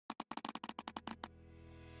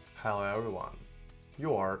Hello everyone,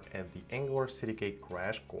 you are at the Angular CDK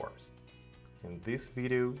crash course. In this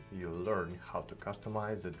video, you'll learn how to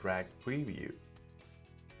customize the drag preview.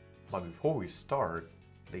 But before we start,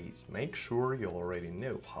 please make sure you already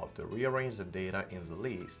know how to rearrange the data in the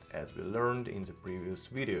list as we learned in the previous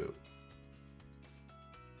video.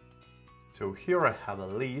 So here I have a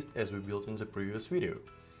list as we built in the previous video.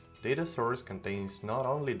 Data source contains not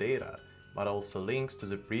only data, but also links to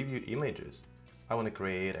the preview images. I want to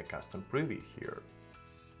create a custom preview here.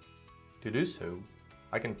 To do so,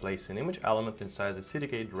 I can place an image element inside the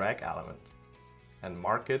CDK drag element and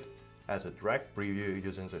mark it as a drag preview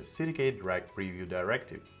using the CDK drag preview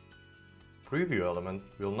directive. Preview element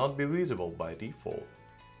will not be visible by default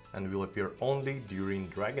and will appear only during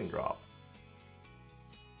drag and drop.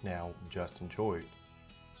 Now just enjoy it.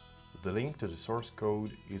 The link to the source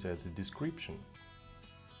code is at the description.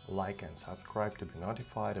 Like and subscribe to be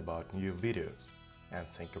notified about new videos. And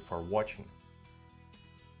thank you for watching.